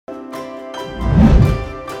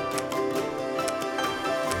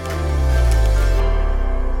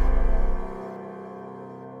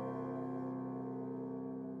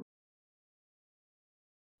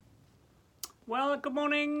Well, good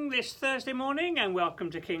morning this Thursday morning and welcome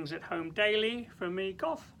to Kings at Home Daily from me,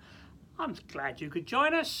 Goff. I'm glad you could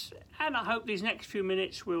join us and I hope these next few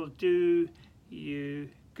minutes will do you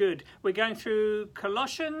good. We're going through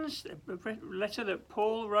Colossians, a letter that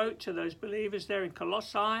Paul wrote to those believers there in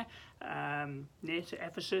Colossae, near to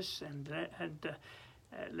Ephesus and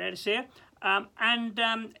Laodicea.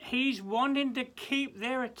 He's wanting to keep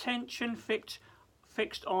their attention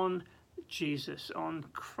fixed on Jesus, on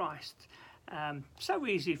Christ. So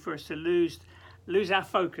easy for us to lose our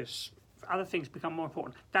focus. Other things become more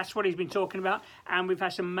important. That's what he's been talking about. And we've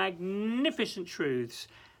had some magnificent truths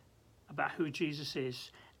about who Jesus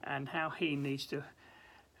is and how he needs to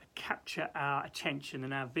capture our attention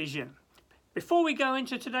and our vision. Before we go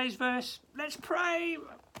into today's verse, let's pray.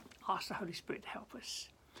 Ask the Holy Spirit to help us.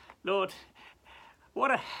 Lord,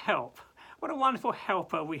 what a help. What a wonderful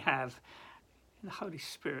helper we have. The Holy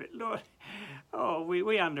Spirit, Lord,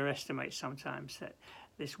 we underestimate sometimes that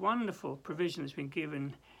this wonderful provision has been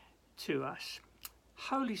given to us.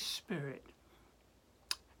 Holy Spirit,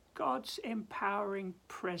 God's empowering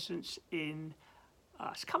presence in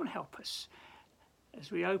us. Come and help us as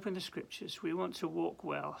we open the scriptures. We want to walk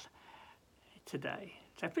well today.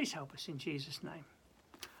 So please help us in Jesus' name.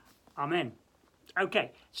 Amen.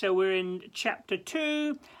 Okay, so we're in chapter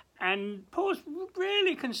 2. And Paul's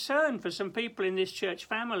really concerned for some people in this church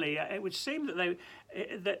family. It would seem that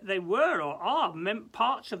they were or are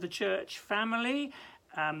parts of the church family,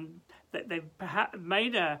 that they've perhaps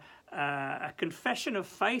made a confession of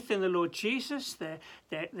faith in the Lord Jesus.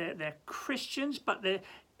 They're Christians, but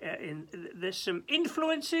there's some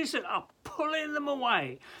influences that are pulling them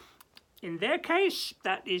away. In their case,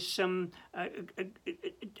 that is some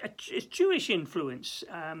Jewish influence,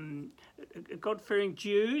 God-fearing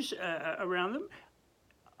Jews around them.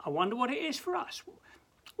 I wonder what it is for us.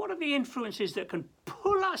 What are the influences that can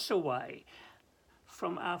pull us away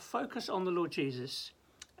from our focus on the Lord Jesus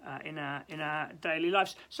in our daily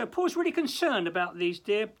lives? So Paul's really concerned about these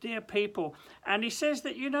dear people, and he says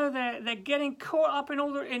that they're getting caught up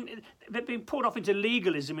in they're being pulled off into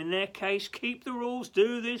legalism. In their case, keep the rules,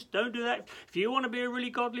 do this, don't do that. If you want to be a really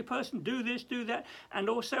godly person, do this, do that, and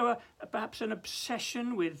also perhaps an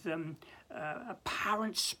obsession with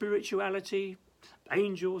apparent spirituality,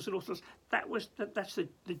 angels and all sorts. That's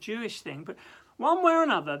the Jewish thing, but one way or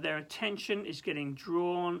another, their attention is getting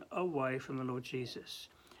drawn away from the Lord Jesus.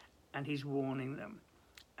 And he's warning them,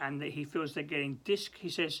 and that he feels they're getting he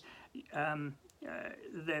says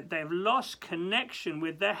that they've lost connection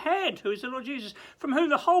with their head, who is the Lord Jesus, from whom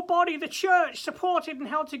the whole body, the church, supported and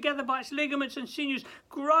held together by its ligaments and sinews,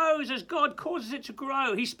 grows as God causes it to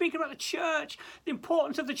grow. He's speaking about the church, the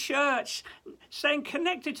importance of the church, staying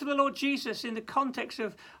connected to the Lord Jesus in the context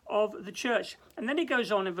of the church. And then he goes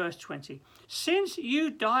on in verse 20, since you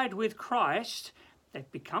died with Christ. They've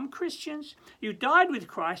become Christians. You died with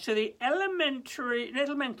Christ to the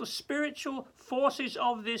elemental spiritual forces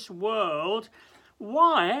of this world.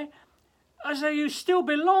 Why, as though you still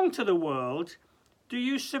belong to the world, do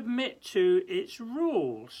you submit to its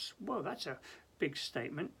rules? Well, that's a big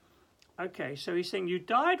statement. Okay, so he's saying you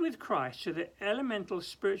died with Christ to the elemental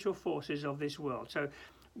spiritual forces of this world. So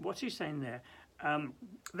what's he saying there?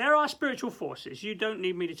 There are spiritual forces. You don't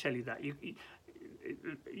need me to tell you that. You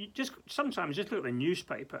sometimes look at the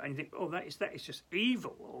newspaper and you think, oh, that is just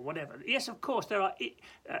evil or whatever. Yes, of course, there are.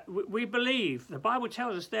 We believe, the Bible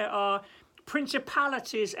tells us there are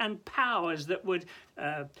principalities and powers that would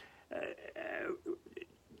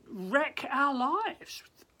wreck our lives.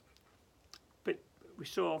 But we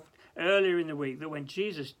saw earlier in the week that when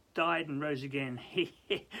Jesus died and rose again, he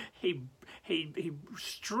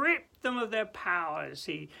stripped them of their powers.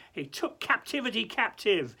 He took captivity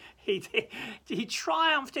captive. He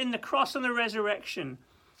triumphed in the cross and the resurrection.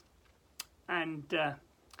 And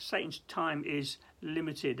Satan's time is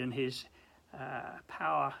limited, and his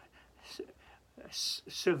power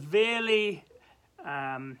severely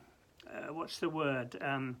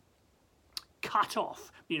cut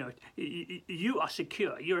off. You are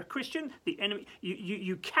secure. You're a Christian. The enemy,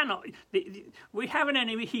 you cannot. We have an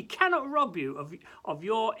enemy. He cannot rob you of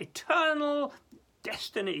your eternal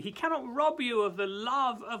destiny. He cannot rob you of the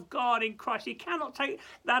love of God in Christ. He cannot take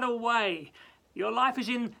that away. Your life is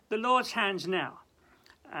in the Lord's hands now.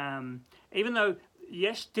 Even though,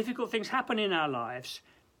 yes, difficult things happen in our lives,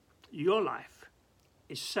 your life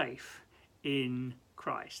is safe in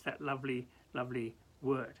Christ. That lovely, lovely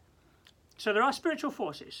word. So there are spiritual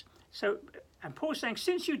forces. And Paul's saying,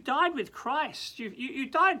 since you died with Christ, you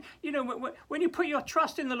died, when you put your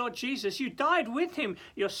trust in the Lord Jesus, you died with him.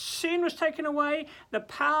 Your sin was taken away. The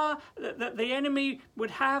power that the enemy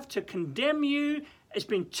would have to condemn you It's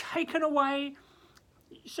been taken away.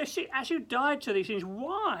 So see, as you died to these things,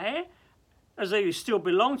 why, as though you still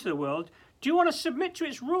belong to the world, do you want to submit to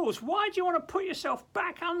its rules? Why do you want to put yourself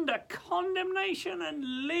back under condemnation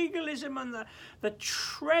and legalism and the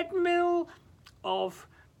treadmill of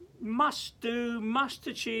must do, must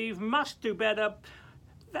achieve, must do better?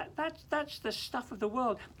 That's the stuff of the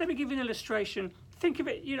world. Let me give you an illustration. Think of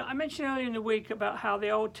it, I mentioned earlier in the week about how the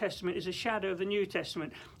Old Testament is a shadow of the New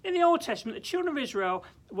Testament. In the Old Testament, the children of Israel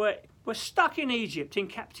were stuck in Egypt in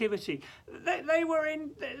captivity. They were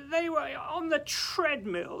on the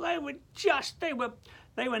treadmill.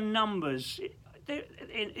 They were numbers.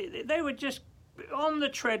 They were just on the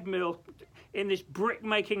treadmill in this brick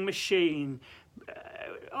making machine.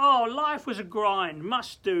 Life was a grind.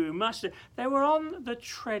 Must do. They were on the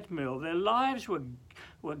treadmill. Their lives were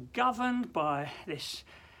governed by this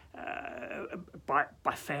by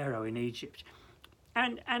Pharaoh in Egypt,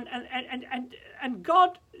 and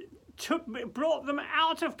God brought them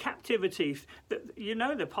out of captivity.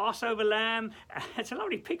 The Passover lamb. It's a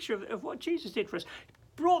lovely picture of what Jesus did for us.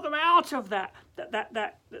 Brought them out of that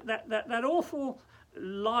awful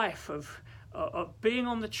life of being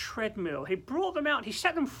on the treadmill. He brought them out. He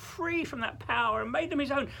set them free from that power and made them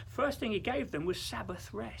his own. First thing he gave them was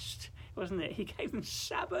Sabbath rest, wasn't it? He gave them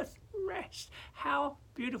Sabbath rest. How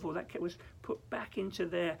beautiful that was put back into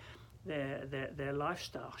their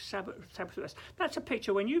lifestyle. Sabbath rest. That's a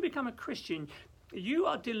picture. When you become a Christian, you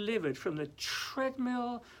are delivered from the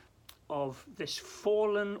treadmill of this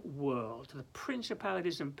fallen world, the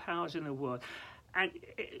principalities and powers in the world. And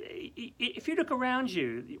if you look around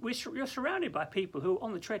you, you're surrounded by people who are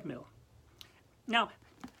on the treadmill. Now,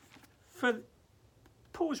 for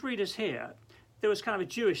Paul's readers here, there was kind of a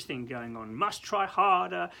Jewish thing going on. Must try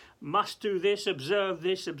harder, must do this, observe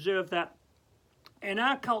that. In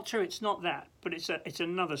our culture, it's not that, but it's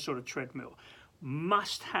another sort of treadmill.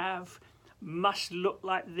 Must have, must look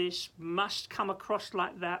like this, must come across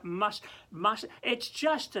like that, must. It's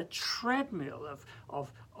just a treadmill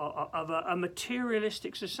of a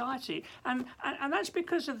materialistic society, and that's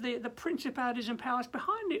because of the principalities and powers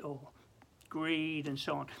behind it all, greed and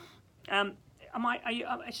so on.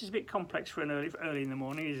 This is a bit complex for an early in the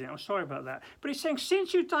morning, isn't it? I'm sorry about that. But he's saying,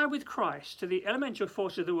 since you died with Christ to the elemental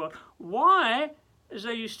forces of the world, why, as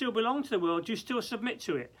though you still belong to the world, do you still submit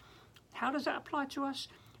to it? How does that apply to us?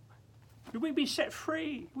 We've been set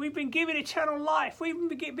free. We've been given eternal life. We've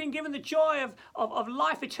been given the joy of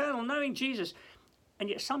life eternal, knowing Jesus. And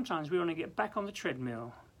yet sometimes we want to get back on the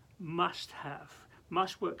treadmill. Must have,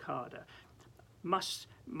 must work harder, must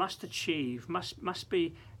achieve, must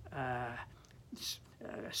be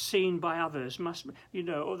seen by others,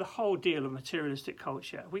 or the whole deal of materialistic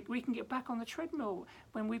culture. We can get back on the treadmill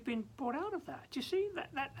when we've been brought out of that. Do you see?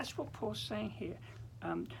 That's what Paul's saying here.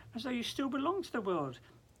 As though you still belong to the world.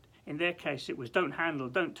 In their case, it was don't handle,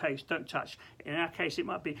 don't taste, don't touch. In our case, it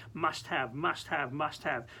might be must have, must have, must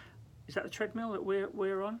have. Is that the treadmill that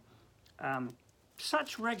we're on?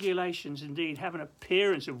 Such regulations indeed have an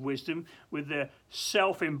appearance of wisdom with their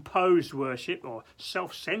self-imposed worship or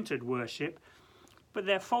self-centered worship, but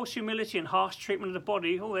their false humility and harsh treatment of the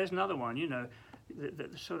body, there's another one,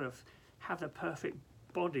 that sort of have the perfect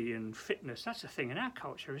body and fitness. That's a thing in our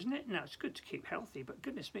culture, isn't it? Now, it's good to keep healthy, but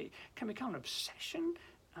goodness me, it can become an obsession.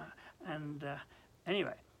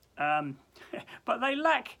 Anyway, but they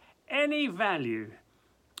lack any value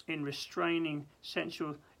in restraining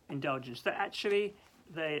sensual indulgence. That actually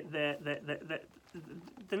they're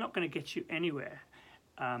not going to get you anywhere.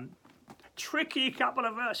 Tricky couple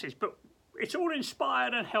of verses, but it's all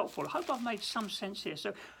inspired and helpful. I hope I've made some sense here.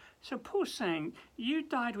 So Paul's saying, you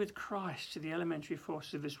died with Christ to the elementary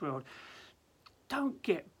forces of this world. Don't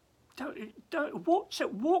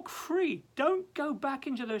walk free. Don't go back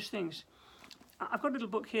into those things. I've got a little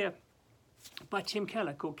book here by Tim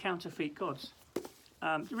Keller called Counterfeit Gods.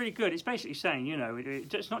 It's really good. It's basically saying,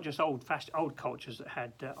 it's not just old cultures that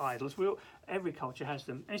had idols. Every culture has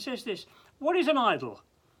them. And it says this: what is an idol?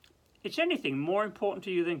 It's anything more important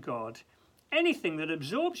to you than God. Anything that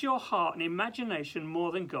absorbs your heart and imagination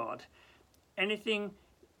more than God. Anything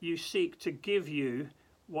you seek to give you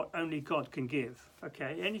what only God can give.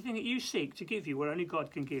 Okay? Anything that you seek to give you what only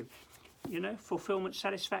God can give. Fulfillment,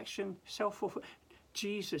 satisfaction, self-fulfillment.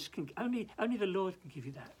 Jesus can, only the Lord can give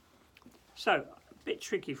you that. So, a bit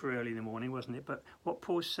tricky for early in the morning, wasn't it? But what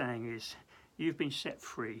Paul's saying is, you've been set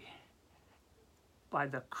free by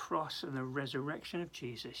the cross and the resurrection of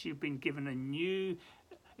Jesus. You've been given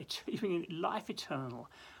you've been life eternal.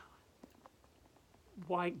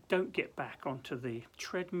 Why don't get back onto the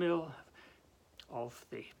treadmill of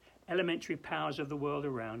the elementary powers of the world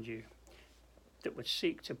around you? that would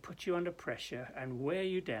seek to put you under pressure and wear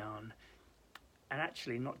you down and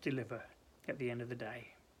actually not deliver at the end of the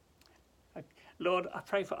day. Lord, I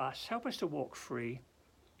pray for us. Help us to walk free.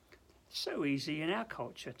 It's so easy in our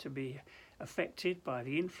culture to be affected by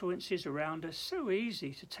the influences around us. So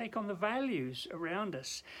easy to take on the values around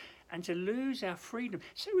us and to lose our freedom.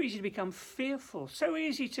 So easy to become fearful. So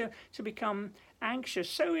easy to become anxious.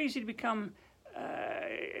 So easy to become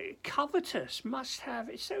covetous, must have.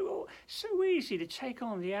 It's so easy to take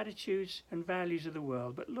on the attitudes and values of the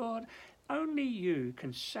world. But Lord, only you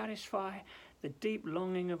can satisfy the deep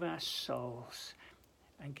longing of our souls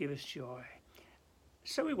and give us joy.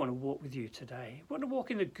 So we want to walk with you today. We want to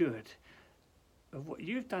walk in the good of what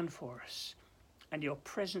you've done for us and your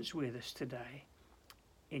presence with us today.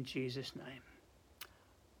 In Jesus' name.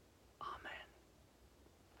 Amen.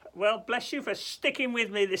 Well, bless you for sticking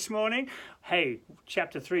with me this morning. Hey,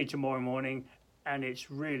 chapter 3 tomorrow morning, and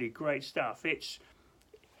it's really great stuff. It's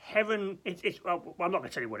heaven. Well, I'm not going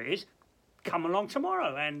to tell you what it is. Come along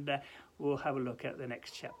tomorrow and we'll have a look at the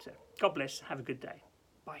next chapter. God bless. Have a good day.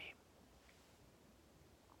 Bye.